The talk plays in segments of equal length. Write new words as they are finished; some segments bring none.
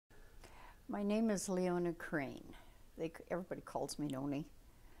My name is Leona Crane. Everybody calls me Nonnie.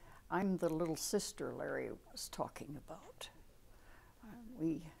 I'm the little sister Larry was talking about.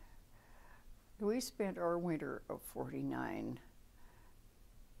 We spent our winter of '49,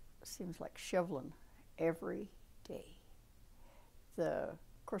 seems like shoveling every day. Of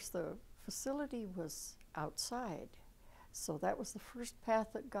course, the facility was outside, so that was the first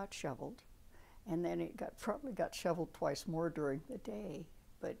path that got shoveled, and then it probably got shoveled twice more during the day.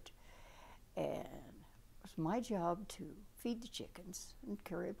 And it was my job to feed the chickens and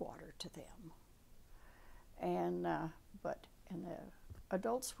carry water to them. And the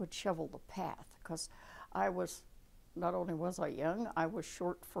adults would shovel the path, because not only was I young, I was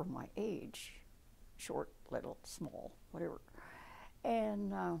short for my age, short, little, small, whatever.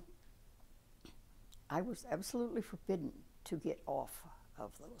 And I was absolutely forbidden to get off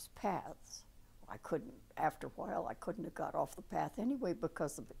of those paths. I couldn't, after a while, I couldn't have got off the path anyway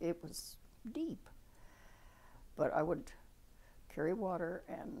because it was deep. But I would carry water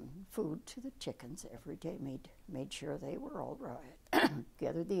and food to the chickens every day, made sure they were all right,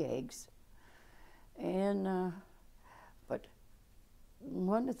 gathered the eggs. And but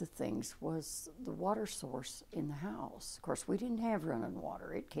one of the things was the water source in the house. Of course, we didn't have running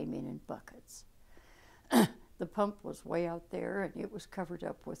water. It came in buckets. The pump was way out there, and it was covered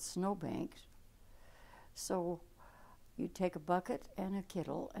up with snowbanks. So you'd take a bucket and a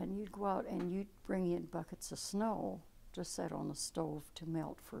kettle, and you'd go out and you'd bring in buckets of snow to set on the stove to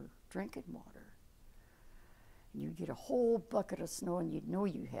melt for drinking water. And you'd get a whole bucket of snow, and you'd know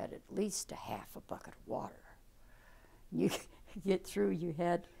you had at least a half a bucket of water. And you get through, you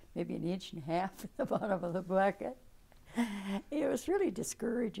had maybe an inch and a half at the bottom of the bucket. It was really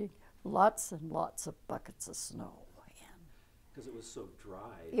discouraging. Lots and lots of buckets of snow. Because it was so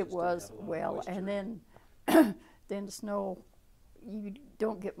dry. It was, well, and then then the snow, you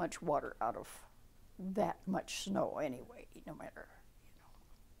don't get much water out of that much snow anyway, no matter,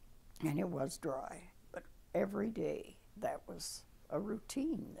 And it was dry, but every day that was a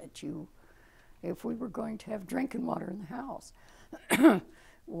routine that if we were going to have drinking water in the house,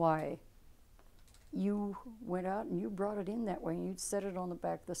 why, you went out and you brought it in that way, and you'd set it on the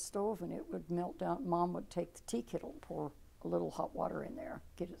back of the stove, and it would melt down. Mom would take the tea kettle and pour a little hot water in there,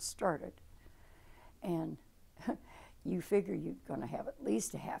 get it started, and you figure you're going to have at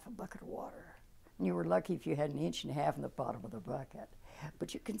least a half a bucket of water. And you were lucky if you had an inch and a half in the bottom of the bucket,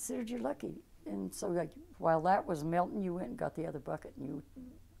 but you considered you're lucky. And so while that was melting, you went and got the other bucket and you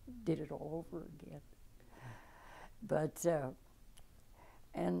did it all over again. But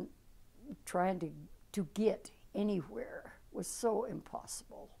and trying to get anywhere was so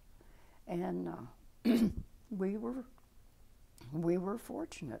impossible. And we were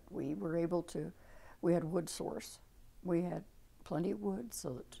fortunate. We were able to. We had wood source. We had plenty of wood,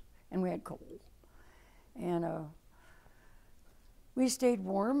 and we had coal. And we stayed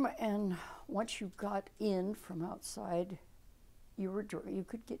warm. And once you got in from outside, you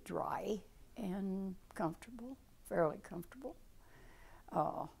could get dry and comfortable, fairly comfortable.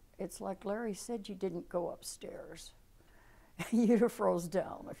 It's like Larry said, you didn't go upstairs. You'd have froze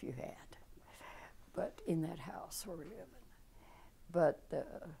down if you had. But in that house where we were living. But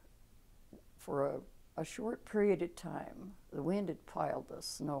for a short period of time, the wind had piled the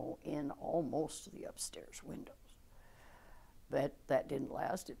snow in almost to the upstairs windows. But that didn't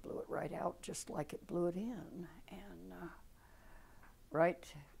last. It blew it right out just like it blew it in. And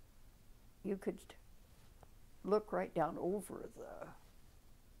you could look right down over the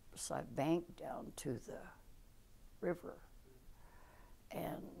side bank down to the river.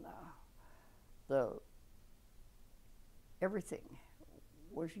 And everything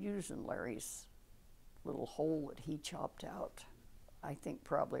was using Larry's little hole that he chopped out. I think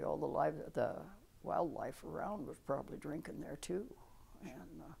probably all the wildlife around was probably drinking there too.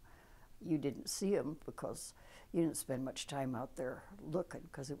 And you didn't see them because you didn't spend much time out there looking,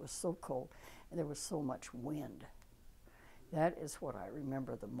 because it was so cold and there was so much wind. That is what I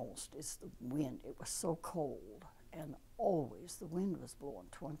remember the most, is the wind. It was so cold, and always the wind was blowing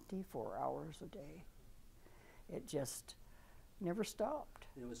 24 hours a day. It just never stopped.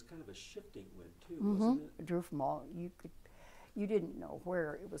 And it was kind of a shifting wind too, wasn't it? It drew from all, you didn't know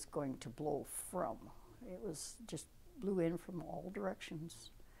where it was going to blow from. It was just blew in from all directions.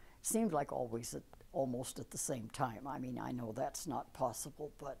 It seemed like always almost at the same time. I mean, I know that's not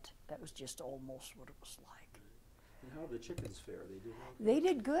possible, but that was just almost what it was like. And how did the chickens fare? They did well? They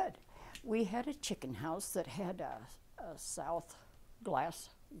did good. We had a chicken house that had a south glass,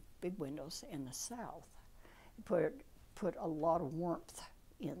 big windows in the south. Put a lot of warmth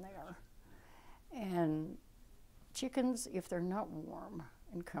in there. And chickens, if they're not warm,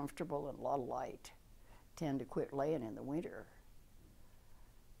 and comfortable and a lot of light tend to quit laying in the winter.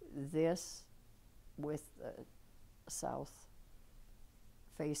 This, with the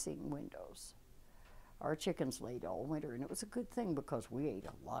south-facing windows, our chickens laid all winter, and it was a good thing because we ate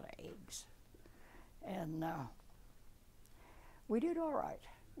a lot of eggs. And we did all right.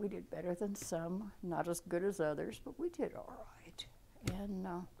 We did better than some, not as good as others, but we did all right. And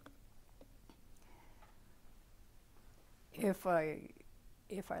if I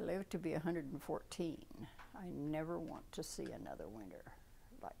live to be 114, I never want to see another winter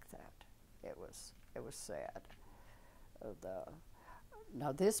like that. It was sad.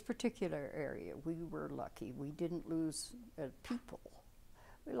 Now this particular area, we were lucky. We didn't lose people.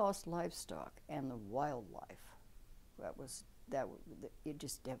 We lost livestock and the wildlife. It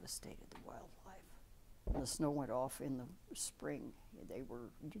just devastated the wildlife. When the snow went off in the spring,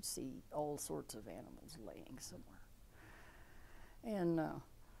 you'd see all sorts of animals laying somewhere. And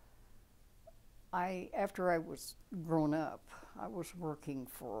after I was grown up, I was working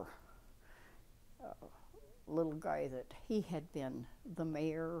for a little guy that he had been the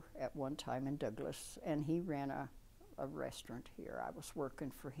mayor at one time in Douglas, and he ran a restaurant here. I was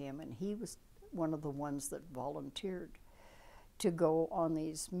working for him, and he was one of the ones that volunteered to go on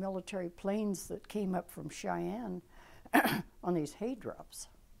these military planes that came up from Cheyenne on these hay drops.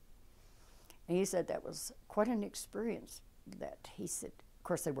 And he said that was quite an experience. That he said, of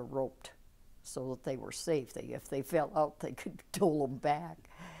course, they were roped so that they were safe. If they fell out, they could tow them back.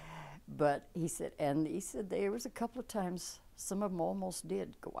 But he said there was a couple of times some of them almost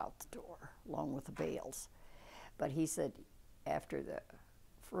did go out the door along with the bales. But he said after the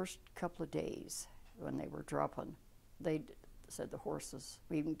first couple of days when they were dropping, they said the horses,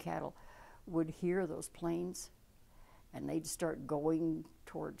 even cattle, would hear those planes, and they'd start going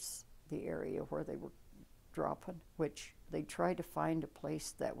towards the area where they were dropping, which they tried to find a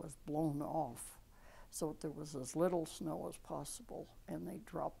place that was blown off so that there was as little snow as possible, and they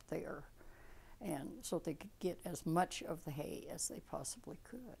dropped there, and so they could get as much of the hay as they possibly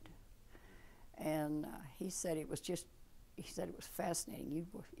could. And he said it was fascinating.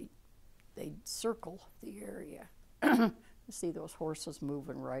 They'd circle the area, see those horses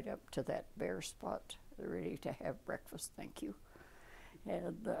moving right up to that bare spot, ready to have breakfast. Thank you.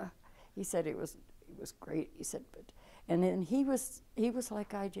 And he said it was great. He said, and then he was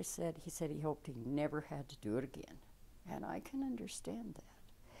like I just said. He said he hoped he never had to do it again, and I can understand that.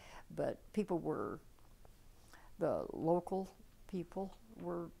 But the local people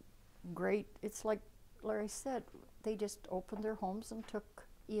were great. It's like Larry said, they just opened their homes and took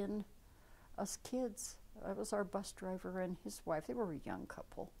in us kids. That was our bus driver and his wife. They were a young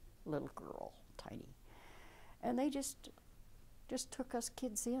couple, little girl, tiny, and they just took us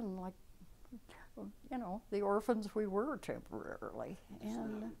kids in like, the orphans we were temporarily.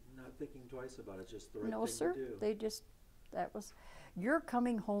 And not thinking twice about it, just the right no, thing sir, to do. that was, you're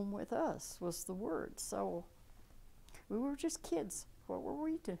coming home with us was the word. So we were just kids. How were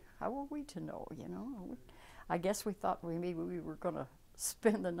we to know, I guess we thought maybe we were going to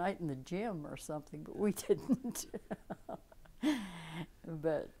spend the night in the gym or something, but we didn't.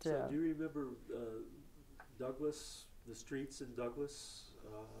 But so do you remember Douglas, the streets in Douglas?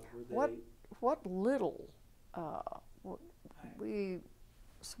 What little we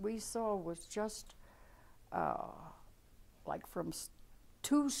saw was just like from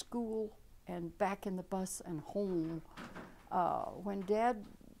to school and back in the bus and home. When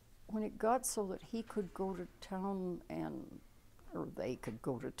it got so that he could go to town or they could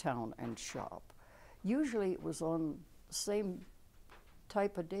go to town and shop, usually it was on the same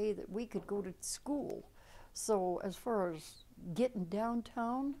type of day that we could go to school. So as far as getting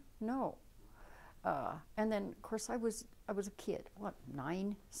downtown, no. And then, of course, I was a kid,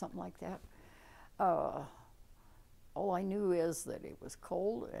 9, something like that. All I knew is that it was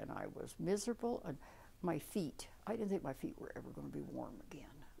cold and I was miserable, and my feet, I didn't think my feet were ever going to be warm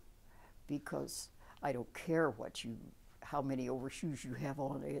again, because I don't care how many overshoes you have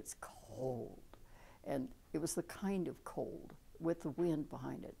on, it's cold. And it was the kind of cold with the wind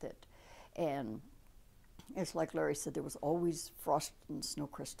behind it and it's like Larry said, there was always frost and snow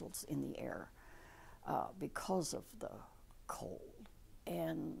crystals in the air because of the cold.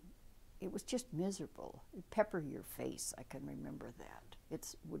 And it was just miserable. It'd pepper your face, I can remember that.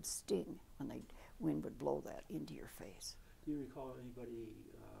 It would sting when the wind would blow that into your face. Do you recall anybody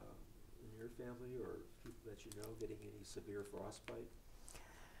in your family or people that you know getting any severe frostbite?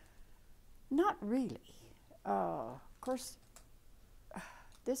 Not really. Of course,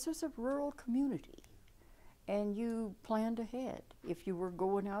 this was a rural community, and you planned ahead. If you were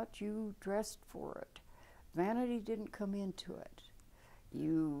going out, you dressed for it. Vanity didn't come into it.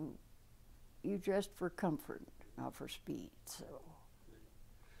 you dressed for comfort, not for speed. So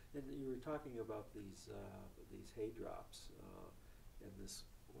And you were talking about these hay drops, and this,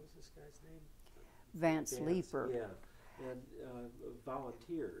 what was this guy's name? Vance Leeper. Yeah, and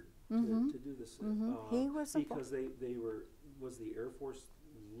volunteered Mhm. to do this. He was a because they were, was the Air Force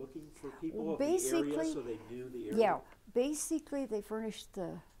looking for people Well, of the area, basically, so they knew the area? Yeah, basically they furnished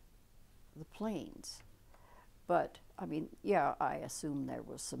the planes, but I mean, yeah, I assume there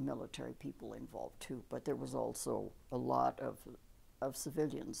was some military people involved too, but there was also a lot of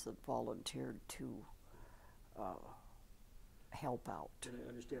civilians that volunteered to help out. And I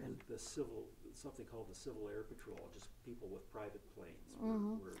understand that the civil, something called the Civil Air Patrol, just people with private planes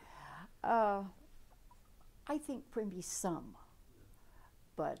were I think maybe some,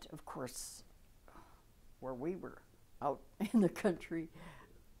 but of course, where we were out in the country,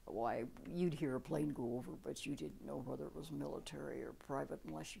 why, you'd hear a plane go over, but you didn't know whether it was military or private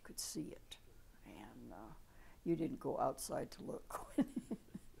unless you could see it, and you didn't go outside to look.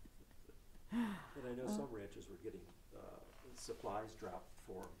 And I know some ranches were getting supplies dropped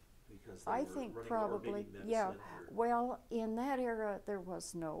for them because they I were think running probably, or maybe medicine. yeah. Or Well, in that era, there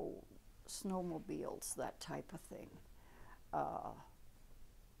was no snowmobiles, that type of thing.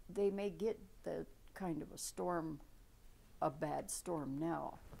 They may get the kind of a storm, a bad storm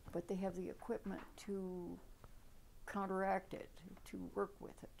now, but they have the equipment to counteract it, to work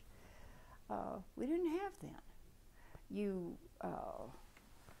with it. We didn't have that.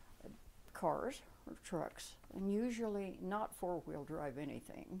 Cars or trucks, and usually not four-wheel drive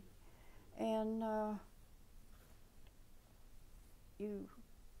anything, and you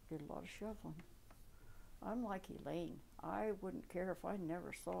did a lot of shoveling. I'm like Elaine. I wouldn't care if I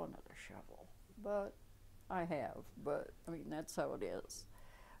never saw another shovel, but I have. But I mean, that's how it is.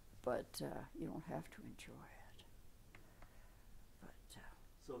 But you don't have to enjoy it. But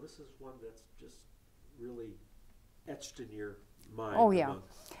so this is one that's just really etched in your mind. oh yeah.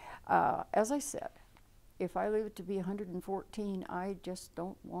 As I said, if I live to be 114, I just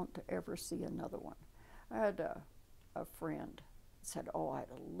don't want to ever see another one. I had a friend said, "Oh, I'd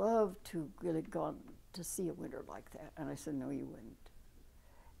love to really gone to see a winter like that," and I said, "No, you wouldn't."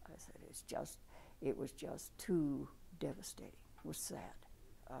 I said, it was just too devastating. It was sad.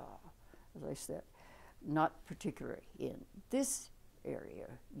 As I said, not particularly in this area.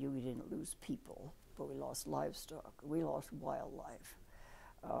 We didn't lose people, but we lost livestock. We lost wildlife.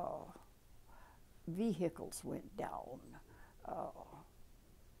 Vehicles went down.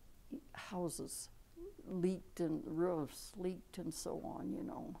 Houses leaked and roofs leaked and so on, you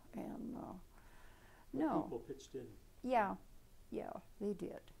know, and no. People pitched in. Yeah, they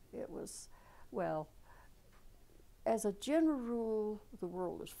did. It was, well, as a general rule, the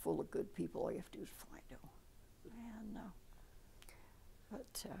world is full of good people. All you have to do is find them. And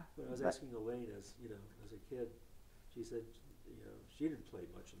When I was asking Elaine, as you know, as a kid, she said, you know, she didn't play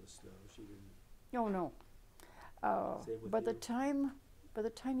much in the snow. She didn't. oh no. Same with By you? the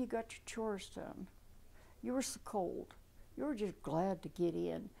time you got your chores done, you were so cold. You were just glad to get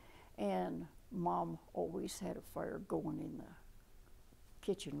in, and Mom always had a fire going in the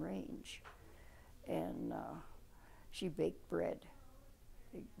kitchen range, and she baked bread.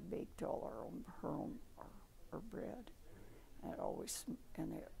 They baked all her bread, and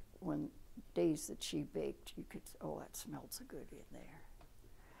when days that she baked, you could, oh, that smelled so good in there,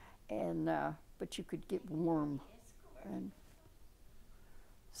 and but you could get warm, and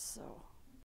so